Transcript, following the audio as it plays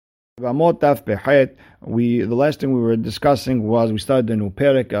The last thing we were discussing was we started the new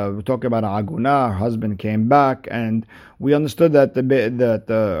parak. We're talking about Aguna. Her husband came back, and we understood that the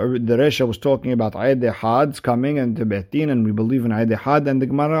Resha was talking about Eid Had's coming and the Betin, and we believe in Eid Had. And the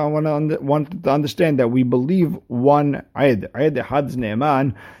Gemara wanted to understand that we believe one Eid. Eid Had's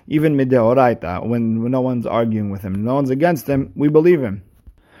Ne'eman, even Mideoraita, when no one's arguing with him, no one's against him, we believe him.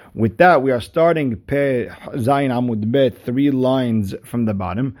 With that, we are starting Pe Zayin Amud Bet, 3 lines from the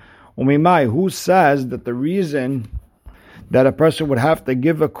bottom. Umimai, who says that the reason that a person would have to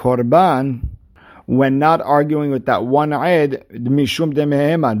give a korban when not arguing with that one Eid, mishum de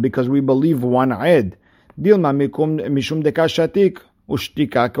meheman, because we believe one Eid. Dilma mishum de kashatik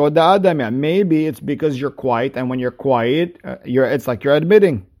ushtika koda adam. Maybe it's because you're quiet, and when you're quiet, it's like you're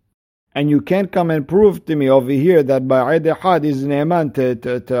admitting. And you can't come and prove to me over here that by Eid Had is ne'eman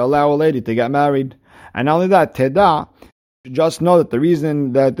to allow a lady to get married. And not only that, teda, just know that the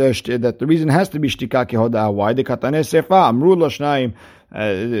reason that the reason has to be shtika kehoda. Why? The katane sefa amru lo shnaim.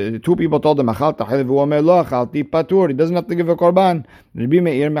 2 people told him achal tahil v'omer lo achalti patur. He doesn't have to give a korban. Rabbi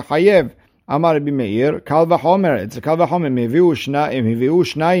Meir mechayev. Amar Rabbi Meir kal v'chomer. It's a kal v'chomer. Meviu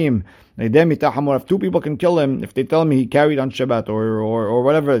shnayim. If 2 people can kill him, if they tell me he carried on Shabbat or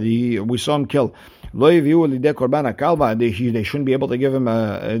whatever, we saw him kill. They shouldn't be able to give him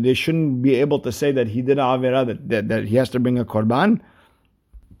they shouldn't be able to say that he did avera, that he has to bring a korban,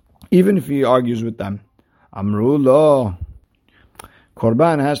 even if he argues with them. Amru lo.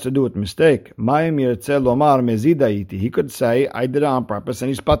 Korban has to do with mistake. He could say, I did it on purpose, and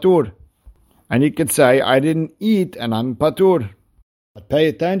he's patur. And he could say, I didn't eat, and I'm patur. But pay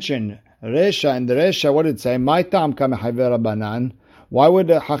attention. Resha, and the Resha, what did it say? My tam kamehayver banan. Why would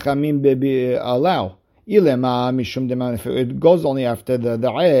the Hachamim be allow? Ilema mishum deman. If it goes only after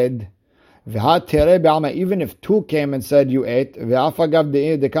the Eid, even if 2 came and said you ate, and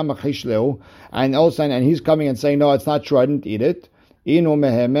also and he's coming and saying no, it's not true, I didn't eat it. We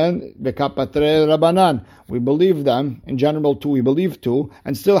believe them in general too. We believe too,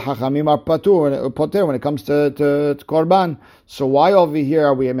 and still Hachamim are patur when it comes to korban. So why over here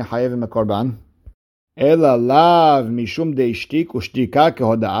are we mechayevim a korban? Ela lav mishum deishtik ushtika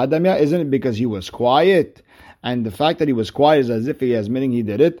kehoda adamya. Isn't it because he was quiet? And the fact that he was quiet is as if he is admitting he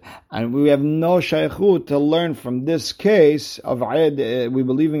did it. And we have no shaykhut to learn from this case of Eid. We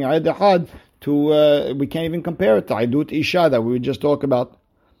believe in Eid Had. We can't even compare it to Eidut Isha that we just talked about.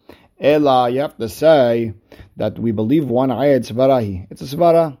 Ela, you have to say that we believe one Eid Svarahi. It's a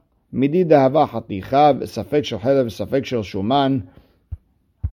Svara. Midi dahava hatichav, safek shel chelev, safek shel shuman.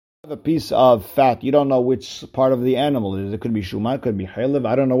 A piece of fat, you don't know which part of the animal it is. It could be shuman, it could be chelev.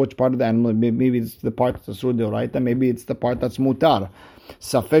 I don't know which part of the animal. Maybe it's the part that's asur deoraita. Maybe it's the part that's mutar.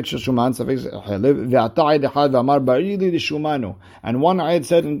 Safek shel shuman, safek shel chelev. Ve'ata Eid Echad v'amar barili d'shumanu. And one Eid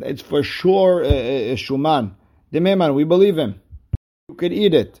said it's for sure shuman. Dememan, we believe him. You could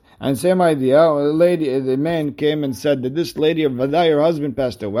eat it. And same idea, the man came and said that this lady of Vadai, her husband,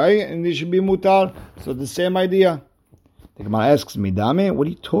 passed away, and they should be mutar. So the same idea. The Gemara asks me, Dame, what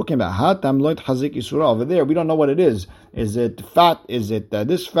are you talking about? Hatam loit hazik isura over there. We don't know what it is. Is it fat? Is it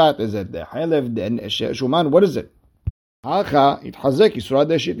this fat? Is it the halev and shuman? What is it? Hacha it hazik isura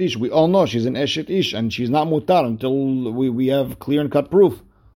de eshet ish. We all know she's an eshet ish, and she's not mutar until we have clear and cut proof.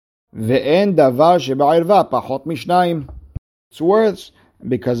 Ve'en davar sheba'irva pachot mishnayim. It's words.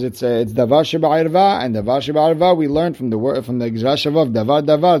 Because it's davar sheba'irva, and davar sheba'irva we learned from the word from the exrashav of davar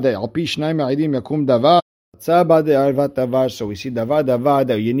that al pi shnayim aidim yakum davar tzaba de arvat davar. So we see davar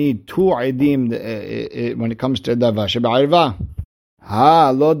that you need 2 aidim when it comes to davar sheba'irva.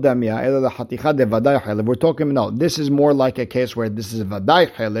 Ha lo damya ela haticha de vaday chelev. We're talking now. This is more like a case where this is vaday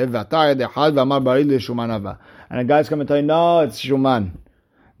chelev vatay de hal v'amar baril shumanava, and a guy's coming to tell you no, it's shuman.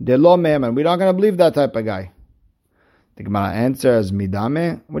 De lo meheman. We're not going to believe that type of guy. The Gemara answers,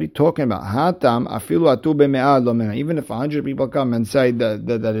 Midame, what are you talking about? Hatam afilu atu beme'ah lo me'ah. Even if 100 people come and say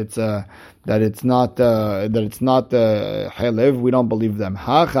that it's not chelev, we don't believe them.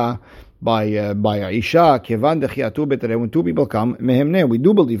 Hacha by Isha kevan dechi atu betere. When 2 people come, mehemne, we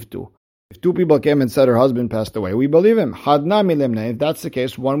do believe 2. If 2 people came and said her husband passed away, we believe him. Hadna milemne. If that's the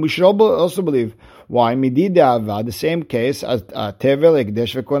case, 1 we should also believe. Why? Midi de'ava, the same case as tevel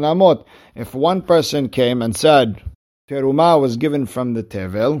ekdesh v'konamot. If one person came and said teruma was given from the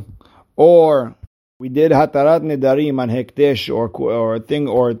tevel, or we did hatarat nedarim on hekdesh,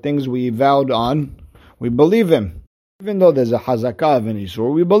 or things we vowed on, we believe him. Even though there's a hazakah of an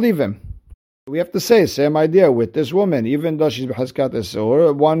isur, we believe him. We have to say same idea with this woman. Even though she's b'hazkat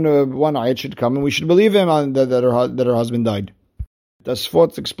isur, one ayat should come, and we should believe him on that her husband died.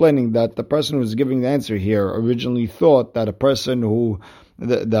 Tosfot's explaining that the person who's giving the answer here originally thought that a person who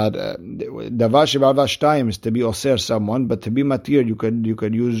davar sheba'ava shtayim is to be oser someone, but to be matir you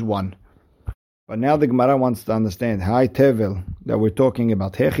could use one. But now the Gemara wants to understand Hai Tevel that we're talking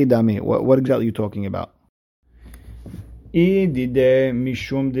about. Hechidami, what exactly are you talking about? If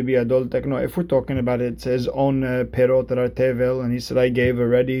we're talking about it says on perot that are Tevel, and he said I gave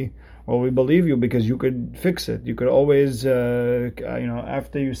already. Well, we believe you because you could fix it. You could always,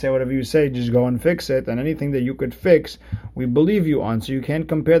 after you say whatever you say, just go and fix it. And anything that you could fix, we believe you on. So you can't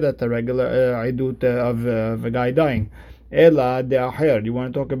compare that to regular idut of a guy dying. Ela de aher. You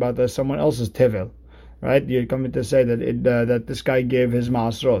want to talk about someone else's tevel, right? You're coming to say that that this guy gave his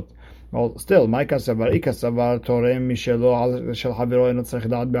maasrot. Well, still, if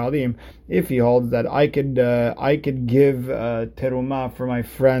he holds that I could give teruma for my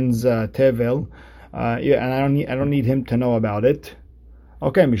friend's tevel, and I don't need him to know about it.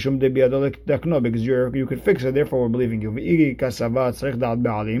 Okay, mishum de biadol because you could fix it. Therefore, we're believing you.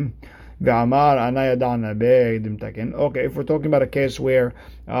 Okay, if we're talking about a case where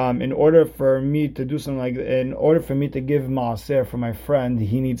in order for me to do something in order for me to give maaser for my friend,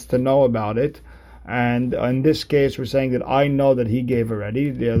 he needs to know about it. And in this case, we're saying that I know that he gave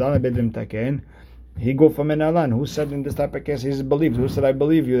already. He go from an who said in this type of case he's believed? Who said I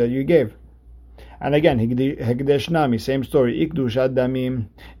believe you that you gave? And again, Hekdesh Nami, same story. Ikdushat damim.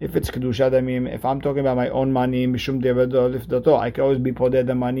 If it's kedushat damim, if I'm talking about my own money, mishum devedo lifdato, I can always be podeh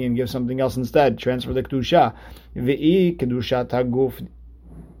the money and give something else instead. Transfer the kedusha. Ve'i kedushat haguf.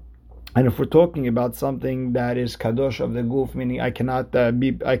 And if we're talking about something that is kadosh of the guf, meaning I cannot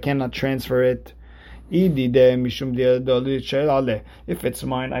transfer it. If it's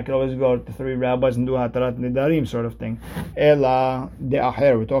mine, I could always go to 3 rabbis and do hatarat nedarim sort of thing. Ela de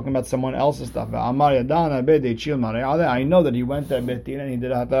aher, we're talking about someone else's stuff. I know that he went to Betin and he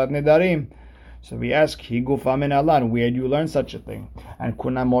did hatarat nedarim. So we ask, Higufa min alan, where do you learn such a thing? And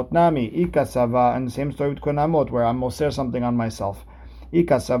kunamot nami, ikasava, and the same story with kunamot, where I'm moser something on myself. If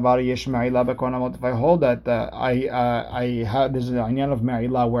I hold that I have this is an inyan of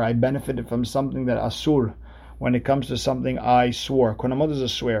Me'ilah where I benefited from something that asur when it comes to something I swore. Konamot is a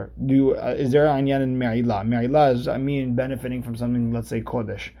swear. Is there an inyan in Me'ilah? Me'ilah is benefiting from something, let's say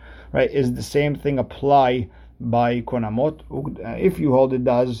Kodesh, right? Is the same thing apply by Konamot? If you hold it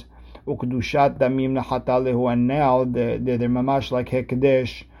does, ukdushat damim nachatalehu, and now they're mamash like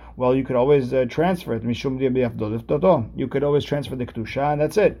Hekdesh. Well, you could always transfer it. You could always transfer the kedusha, and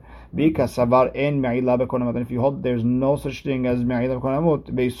that's it. And if you hold there's no such thing as me'ilah b'konamot,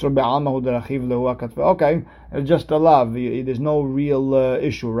 okay, it's just a lav. There's no real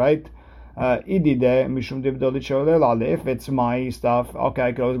issue, right? If it's my stuff, okay,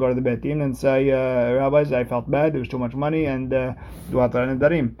 I could always go to the Beit Din and say, rabbis, I felt bad, there was too much money, and do hatarat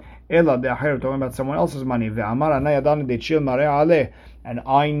nedarim. Talking about someone else's money. And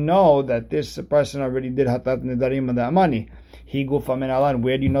I know that this person already did hatarat nedarim on that money.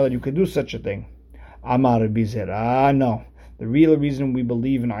 Where do you know that you could do such a thing? Amar bizera. No. The real reason we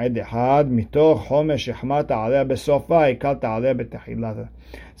believe in Ayat Ehad,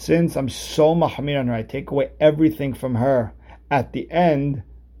 since I'm so mahmir on her, I take away everything from her at the end.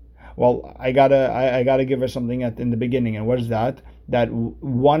 Well, I gotta give her something in the beginning, and what is that? That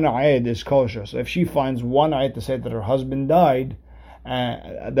one ayat is kosher. So if she finds one ayat to say that her husband died,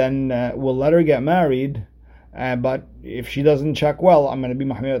 then we'll let her get married. But if she doesn't check well, I'm going to be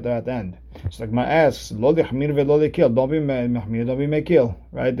mahmir at the end. It's like my asks, lo lichmir ve'lo likil. Don't be mahmir, don't be mekil.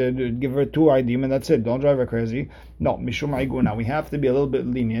 Right? Give her 2 idim and that's it. Don't drive her crazy. No, mishum iguna. We have to be a little bit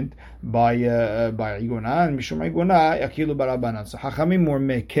lenient by iguna, and mishum iguna yakilu barabanan. So hachamim were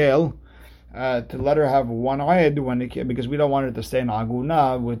mekil. To let her have one ayed because we don't want her to stay in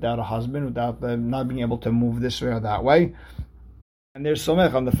aguna without a husband, without not being able to move this way or that way. And there's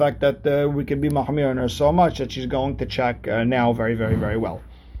somech on the fact that we can be mahmir on her so much that she's going to check now very, very, very well.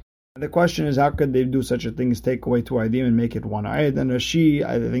 And the question is, how could they do such a thing as take away 2 aydim and make it 1 ayed? And Rashi,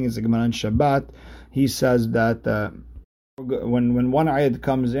 I think it's the Gemara in Shabbat, he says that when 1 ayed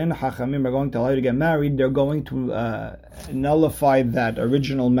comes in, Hachamim are going to allow you to get married. They're going to nullify that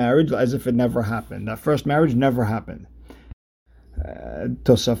original marriage as if it never happened. That first marriage never happened.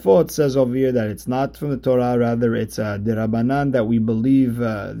 Tosafot says over here that it's not from the Torah, rather it's dirabanan, that we believe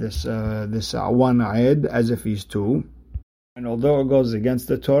this 1 ayed as if he's 2. And although it goes against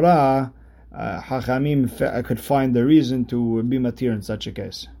the Torah, Hachamim could find the reason to be matir in such a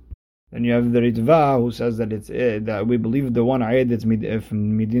case. Then you have the Ritva who says that it's that we believe the 1 ayat that's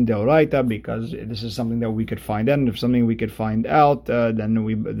from Midin Deoraita because this is something that we could find out, and if something we could find out,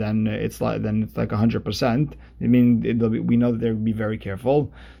 then it's like 100%. I mean, we know that they would be very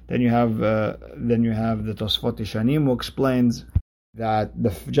careful. Then you have the Tosfot Ishanim who explains that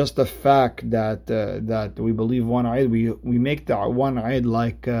just the fact that we believe one Eid, we make the one Eid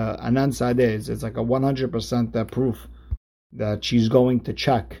like Anan Sadeh. It's like a 100% proof that she's going to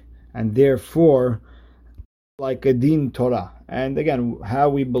check, and therefore like a din Torah. And again, how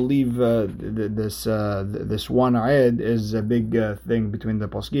we believe this one Eid is a big thing between the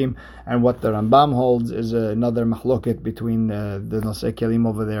poskim, and what the Rambam holds is another mahloket between the Nosei Kelim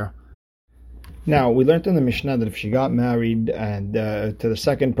over there. Now, we learned in the Mishnah that if she got married and to the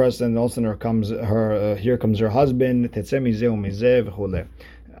second person, also here comes her husband,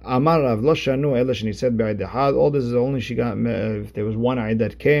 Amar Rav Lo Shanu Ela Sheni said B'Eid Echad. All this is only she got if there was one Eid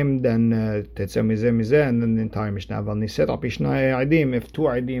that came, then Tetzeh Mizeh Mizeh, and then the entire Mishnah. Val Niset Al Pishnai Eidim. If two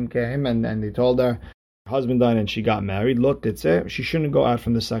Eidim came and they told her husband died and she got married, Lo Tetzeh, she shouldn't go out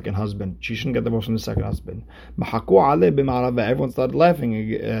from the second husband. She shouldn't get divorced from the second husband. Mahaku Aleh B'Ma'arava. Everyone started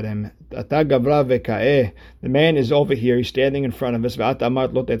laughing at him. Ata Gavra Vekaeh. The man is over here. He's standing in front of us. V'Ata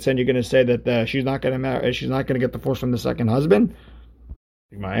Amart Lo Tetzeh. You're going to say that she's not going to marry. She's not going to get divorced from the second husband.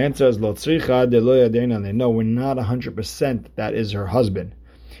 My answer is Lo Tzricha de Lo Yadeina. No, we're not 100% that is her husband.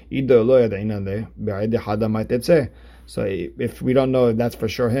 Ido Lo Yadeina de B'Eid Echad Amay Tetzeh. So if we don't know if that's for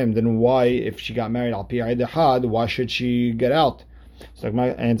sure him, then why, if she got married Al Pi Eid Echad, why should she get out? So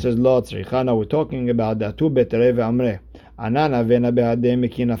my answer is Lo Tzricha. No, we're talking about that two Beterei ve'Amreh. Anana vena be'adem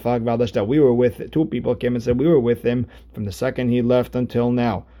mikina fag v'adashta. We were with two people came and said we were with him from the second he left until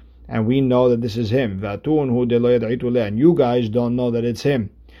now. And we know that this is him. And you guys don't know that it's him.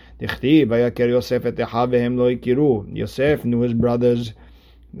 Yosef knew his brothers.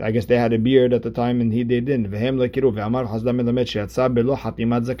 I guess they had a beard at the time and they didn't. He didn't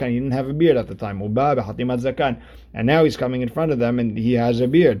have a beard at the time. And now he's coming in front of them and he has a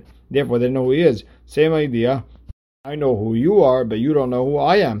beard. Therefore they know who he is. Same idea. I know who you are, but you don't know who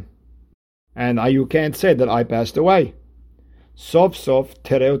I am. And you can't say that I passed away. Sof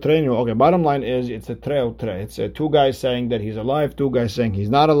tereu treinu. Okay, bottom line is it's a treu tre. It's two guys saying that he's alive, two guys saying he's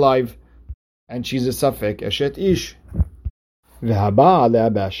not alive, and she's a safek eshet ish. V'haba aleh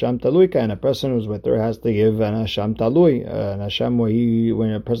b'asham talui, and a person who's with her has to give an asham talui, an asham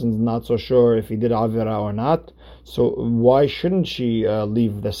when a person's not so sure if he did avira or not. So why shouldn't she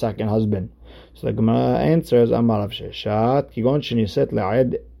leave the second husband? So the Gemara answers Amar Rav Sheshet kigon sheniset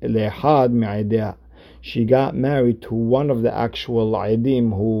le'echad me'aidea. She got married to one of the actual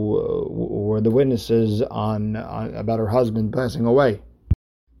Aidim who were the witnesses on about her husband passing away.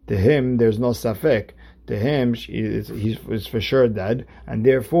 To him, there's no safek. To him, he's for sure dead, and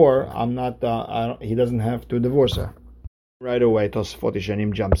therefore, he doesn't have to divorce her. Right away, Tosfot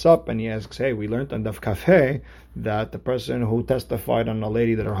Yeshanim jumps up and he asks, hey, we learned on Daf Kafeh that the person who testified on a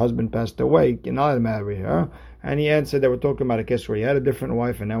lady that her husband passed away cannot marry her. And he answered they were talking about a case where he had a different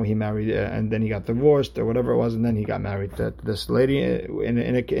wife and now he married and then he got divorced or whatever it was, and then he got married to this lady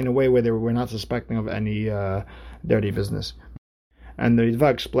in a way where they were not suspecting of any dirty business. And the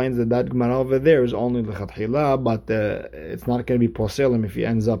Ritva explains that Gemara over there is only l'chatchila, but it's not going to be poselim if he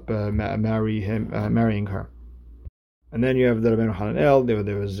ends up marrying her. And then you have the Rabbeinu Hananel.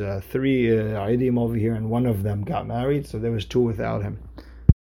 There was three Aidim over here, and one of them got married, so there was two without him.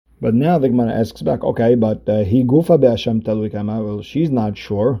 But now the Gemara asks back, okay, but he gufa be'asham talui kama. Well, she's not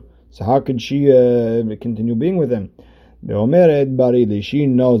sure, so how could she continue being with him? Be'omeret barili. She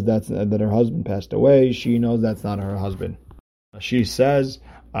knows that her husband passed away. She knows that's not her husband. She says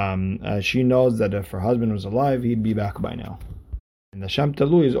she knows that if her husband was alive, he'd be back by now. And the Sham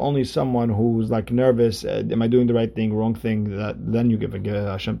Talui is only someone who's like nervous. Am I doing the right thing, wrong thing? Then you give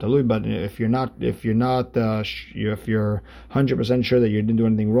a Sham Talui. But if you're 100% sure that you didn't do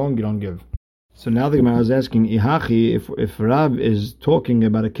anything wrong, you don't give. So now the Gemara is asking, Ihachi, if Rav is talking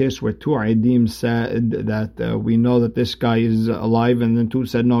about a case where two Aidim said that we know that this guy is alive, and then two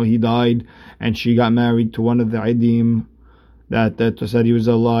said no, he died, and she got married to one of the Aidim that said he was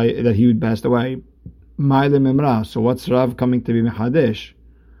alive, that he would passed away. So what's Rav coming to be mehadesh?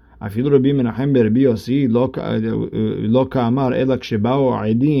 Afilu Rabbi Menachem beRabbi Yossi lo ka'amar ela k'shebao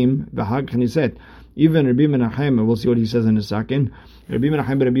aidim v'hag chniset. Even Rabbi Menachem, we'll see what he says in a second. Rabbi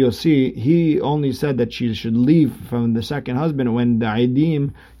Menachem beRabbi Yossi, he only said that she should leave from the second husband when the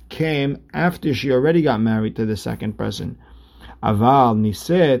aidim came after she already got married to the second person. Aval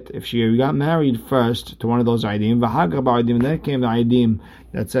niset, if she got married first to one of those aidim, v'hag ba'aidim, then came the aidim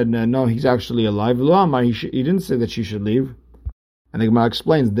that said no, he's actually alive. He didn't say that she should leave. And the Gemara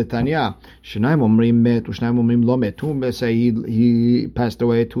explains the Tanya. Shnaim omrim met, u'shnaim omrim lo met. Two say he passed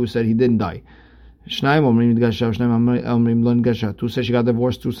away. Two said he didn't die. Shnaim omrim nitgasha, u'shnaim omrim lo nitgasha. Two said she got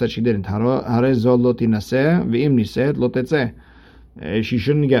divorced. Two said she didn't. Harei zol lo tinaseh, v'im niset lo tetzeh. She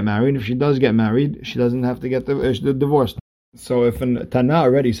shouldn't get married. If she does get married, she doesn't have to get divorced. So if Tana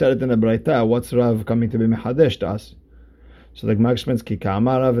already said it in the Braita, what's Rav coming to be mechadesh to us? So the Gemara explains, Ki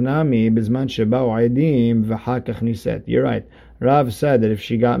ka'amar Rav Nami bizman sheba'u aidim v'hakach niset. You're right. Rav said that if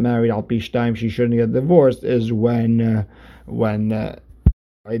she got married al pi shtayim, she shouldn't get divorced. Is when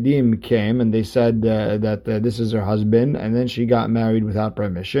aidim came and they said that this is her husband, and then she got married without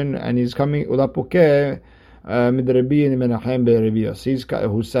permission, and he's coming ulapukeh. Who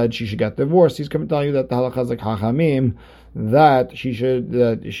said she should get divorced? He's coming to tell you that the halakha is like hachamim, that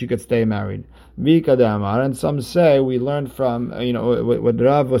she could stay married. And some say we learned from what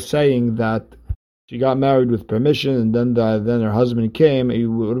Rav was saying, that she got married with permission, and then her husband came.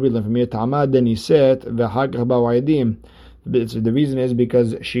 What do we learn from here? Then he said the reason is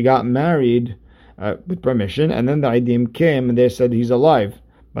because she got married with permission, and then the aidim came and they said he's alive,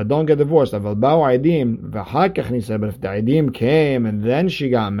 but don't get divorced. But if the aidim came and then she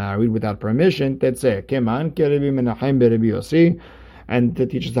got married without permission, they'd say and to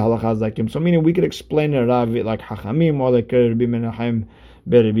teach us the halachas like him. So meaning we could explain it Rav like Hachamim, or like Rabbi Menachem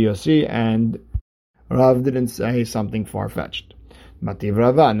B'Rabbi Yossi, and Rav didn't say something far-fetched. Mativ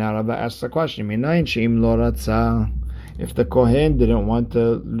Rava. Now Rava asks the question, if the Kohen didn't want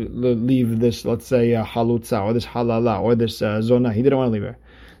to leave this, let's say halutza, or this halala, or this zona, he didn't want to leave her.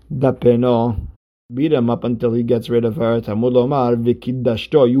 Dapeno, beat him up until he gets rid of her. Tamud Omar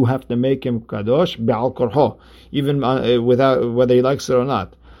v'kiddashto, you have to make him kadosh be'al korho, even without whether he likes it or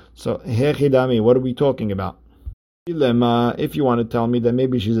not. So hechidami, what are we talking about? If you want to tell me that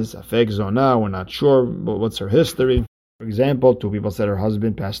maybe she's a safek zona, we're not sure what's her history. For example, two people said her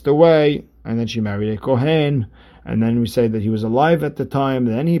husband passed away, and then she married a Kohen, and then we say that he was alive at the time,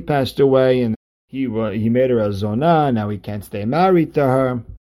 then he passed away, and he made her a zona, now he can't stay married to her.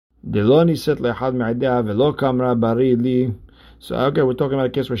 So okay, we're talking about a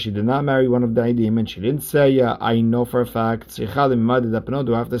case where she did not marry one of the aidim, and she didn't say, I know for a fact. Do I have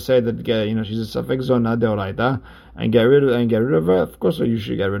to say that she's a safek zona deoraita and get rid of her? Of course, you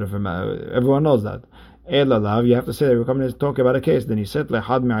should get rid of her. Everyone knows that. You have to say that we're coming to talk about a case. Then he said,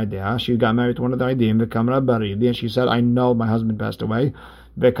 she got married to one of the aidim, and she said, I know my husband passed away.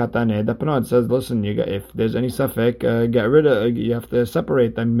 It says, listen, if there's any safek, get rid of. You have to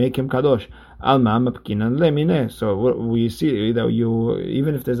separate them, make him kadosh. So we see that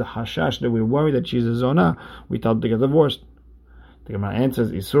even if there's a hashash that we're worried that she's a zona, we tell them to get divorced. The Gemara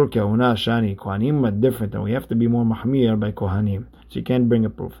answers, Isur Kehuna Shani, Kohanim are different, and we have to be more mahmir by Kohanim. So you can't bring a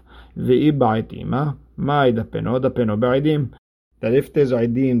proof. That if there's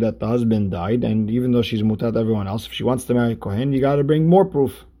aidim that the husband died, and even though she's mutat everyone else, if she wants to marry a Kohen, you got to bring more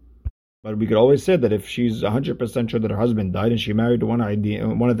proof. But we could always say that if she's 100% sure that her husband died and she married one of the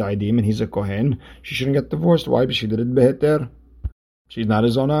aidim and he's a Kohen, she shouldn't get divorced. Why? Because she did it beheter. She's not a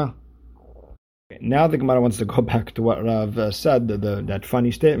zona. Now the Gemara wants to go back to what Rav said, that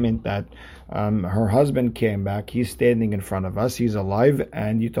funny statement that her husband came back, he's standing in front of us, he's alive,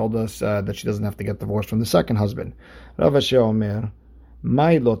 and you told us that she doesn't have to get divorced from the second husband. Rav Asher Omer,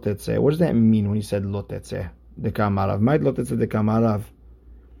 Mai lotetse. What does that mean when he said lotetse? The kamarav. Mai lotetse the kamarav.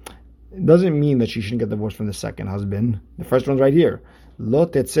 It doesn't mean that she shouldn't get divorced from the second husband. The first one's right here.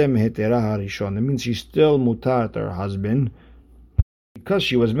 Lotetse mehetera harishon. It means she's still mutar to her husband, because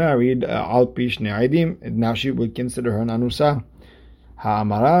she was married al pi shnei aidim. Now she would consider her an anusa.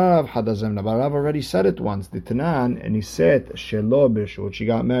 Ha'amarav hadazem. Nabarav already said it once. The Tanan, and he said shelo b'rshut. She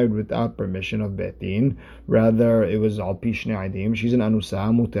got married without permission of betin. Rather, it was al pi shnei aidim. She's an anusa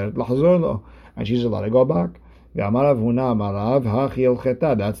muteret lahazor lo, and she's allowed to go back. Ve'amarav huna amarav hachi el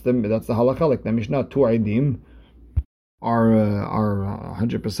cheta. That's the halakha. Like the Mishnah, two aidim are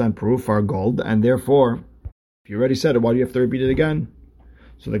 100% proof, are gold, and therefore, if you already said it, why do you have to repeat it again?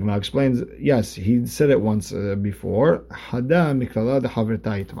 So the Gemara explains, yes, he said it once before.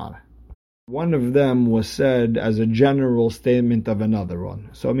 One of them was said as a general statement of another one.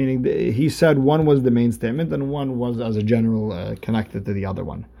 So meaning he said one was the main statement and one was as a general connected to the other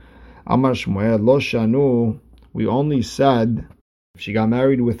one. Amar Shmuel, lo shanu, we only said if she got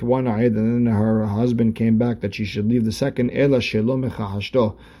married with one aid and then her husband came back that she should leave the second. Ela shelo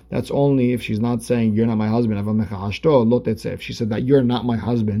mechahashto. That's only if she's not saying you're not my husband. If she said that you're not my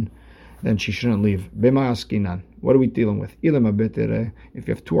husband, then she shouldn't leave. What are we dealing with? If you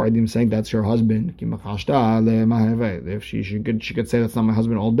have two aidim saying that's your husband, if she could say that's not my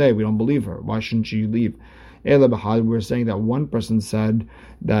husband all day, we don't believe her. Why shouldn't she leave? We're saying that one person said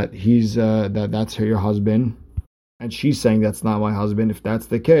that he's that's your husband, and she's saying that's not my husband. If that's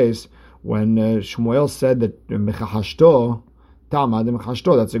the case, when Shmuel said that mechahashto,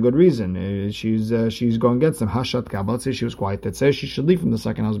 that's a good reason. She's going against him. Hashat kabbalah. Let's say she was quiet. That says she should leave from the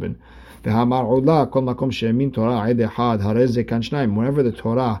second husband. Whenever the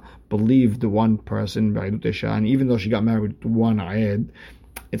Torah believed one person, and even though she got married to one Aed,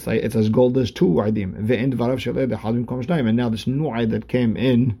 it's as gold as two Aedim. And now this new Aed that came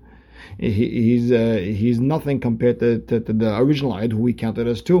in, he's nothing compared to the original Aed who we counted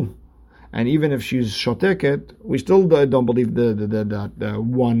as two. And even if she's shoteket, we still don't believe the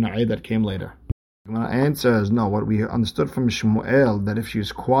one Aed that came later. The answer is no. What we understood from Shmuel, that if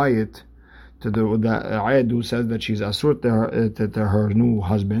she's quiet to the Aed who says that she's asur to her new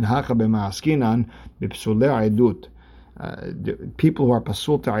husband, the people who are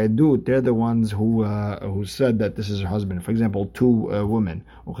pasul to Aedut, they're the ones who said that this is her husband. For example, two women.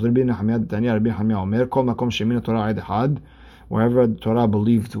 Wherever the Torah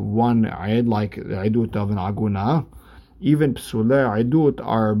believed one Aed, like the Aedut of an Aguna, even Psulei Aedut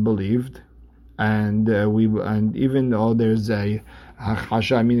are believed, and even though there's a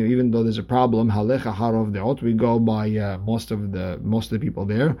even though there's a problem, Halecha Harov Deot, we go by most of the people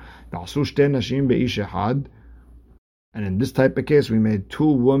there. And in this type of case, we made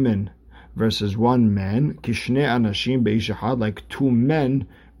two women versus one man, Kishne Anashim Beishahad, like two men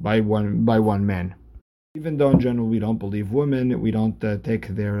by one man. Even though in general we don't believe women, we don't take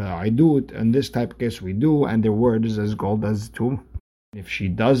their Aidut, in this type of case we do, and their word is as gold as two. If she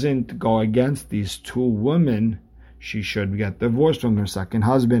doesn't go against these two women, she should get divorced from her second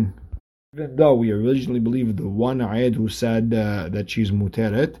husband. Even though we originally believed the one Aid who said that she's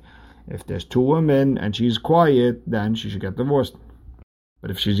muteret, if there's two women and she's quiet, then she should get divorced.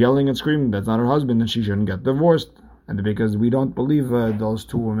 But if she's yelling and screaming, that's not her husband, then she shouldn't get divorced. And because we don't believe those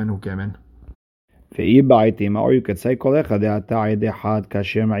two women who came in. Or you could say,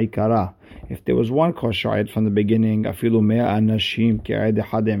 if there was one kosher from the beginning, then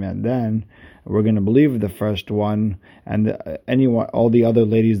we're going to believe the first one, and all the other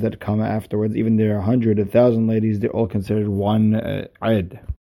ladies that come afterwards, even there are 100, 1,000 ladies, they're all considered one Aed.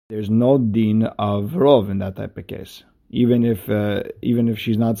 There's no deen of rov in that type of case. Even if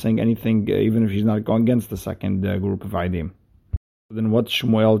she's not saying anything, even if she's not going against the second group of Aidim. Then what's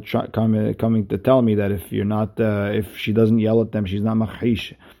Shmuel coming to tell me, that if she doesn't yell at them, she's not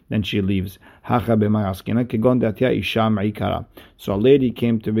machish, then she leaves. So a lady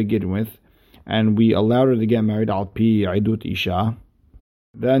came to begin with, and we allowed her to get married al pi aidut isha.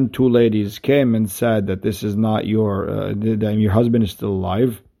 Then two ladies came and said that this is not your husband is still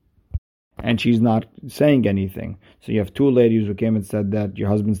alive, and she's not saying anything. So you have two ladies who came and said that your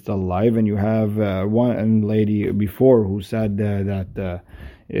husband's still alive, and you have one lady before who said that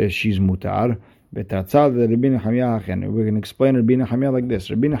she's mutar. We're going to explain Rabbi Nehemiah like this.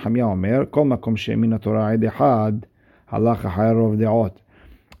 Rabbi Nehemiah Omer, Kol makom she'emin Torah Eid Echad, halacha hayarov de'ot.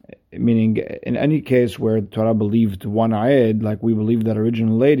 Meaning, in any case where the Torah believed one Aed, like we believe that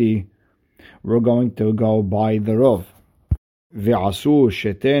original lady, we're going to go by the Rov. Ve'asu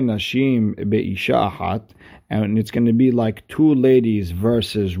shete nashim be'isha achat, and it's going to be like two ladies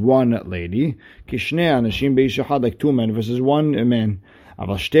versus one lady. Kishne anashim be'isha achat, like two men versus one man.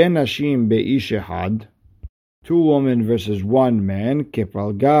 Aval shte nashim be'ish echad, two women versus one man.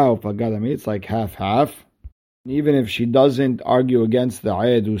 Kepalga upalga, it's like half. Even if she doesn't argue against the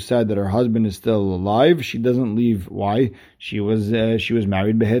Aed who said that her husband is still alive, she doesn't leave. Why? She was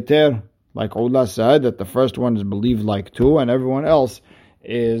married beheter. Like Ula said, that the first one is believed like two, and everyone else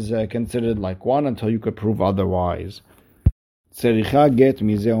is considered like one until you could prove otherwise. Tzericha get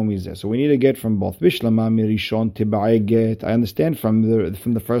mizeh o mizeh. So we need a get from both. Bishlama mirishon tibae get. I understand from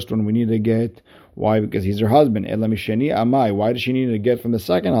the first one we need a get. Why? Because he's her husband. Ela misheni amai. Why does she need a get from the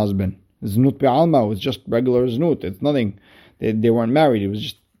second husband? Znut be'alma was just regular znut. It's nothing. They weren't married. It was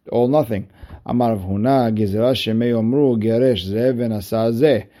just all nothing. Amar Huna gezerah shemei omru geresh zeh v'nasa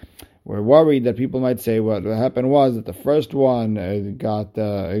zeh. We're worried that people might say what happened was that the first one gave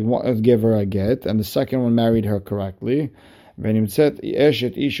her a get, and the second one married her correctly. And people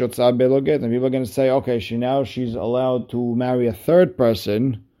are going to say, okay, she's allowed to marry a third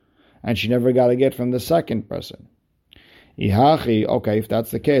person, and she never got a get from the second person. Okay, if that's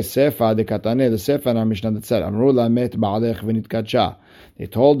the case, the Sefer in our Mishnah that said, they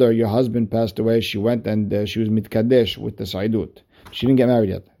told her, your husband passed away, she went and she was mitkadesh with the Saidut. She didn't get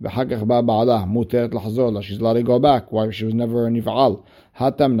married yet. She's allowed to go back. Why? She was never a nif'al.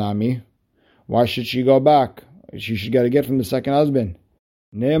 Hatam nami. Why should she go back? She should get a get from the second husband.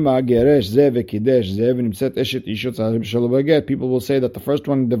 People will say that the first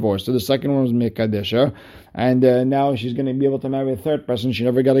one divorced, so the second one was mekadesha, and now she's going to be able to marry a third person. She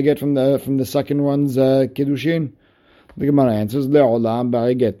never got a get from the second one's kiddushin. The Gemara answers,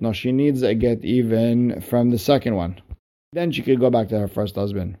 no, she needs a get even from the second one. Then she could go back to her first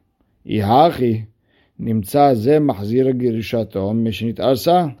husband. Ihachi nimtza ze mahzir girushato mishnit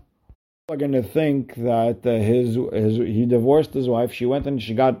arsa. We're going to think that he divorced his wife. She went and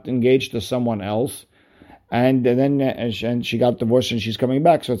she got engaged to someone else, and then and she got divorced and she's coming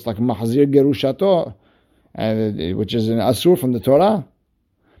back. So it's like mahzir gerushato, which is an asur from the Torah.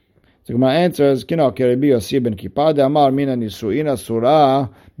 So my answer is, Kerebi Yossi ben Kippah Amar mina nisuin asura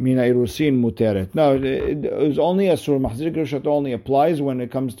mina irusin muteret. No, it was only asur. Mahzir gerushato only applies when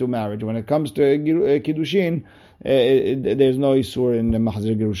it comes to marriage. When it comes to kiddushin, there's no isur in the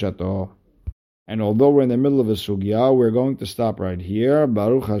mahzir gerushato. And although we're in the middle of a sugya, we're going to stop right here.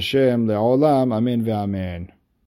 Baruch Hashem le'olam, amen ve'amen.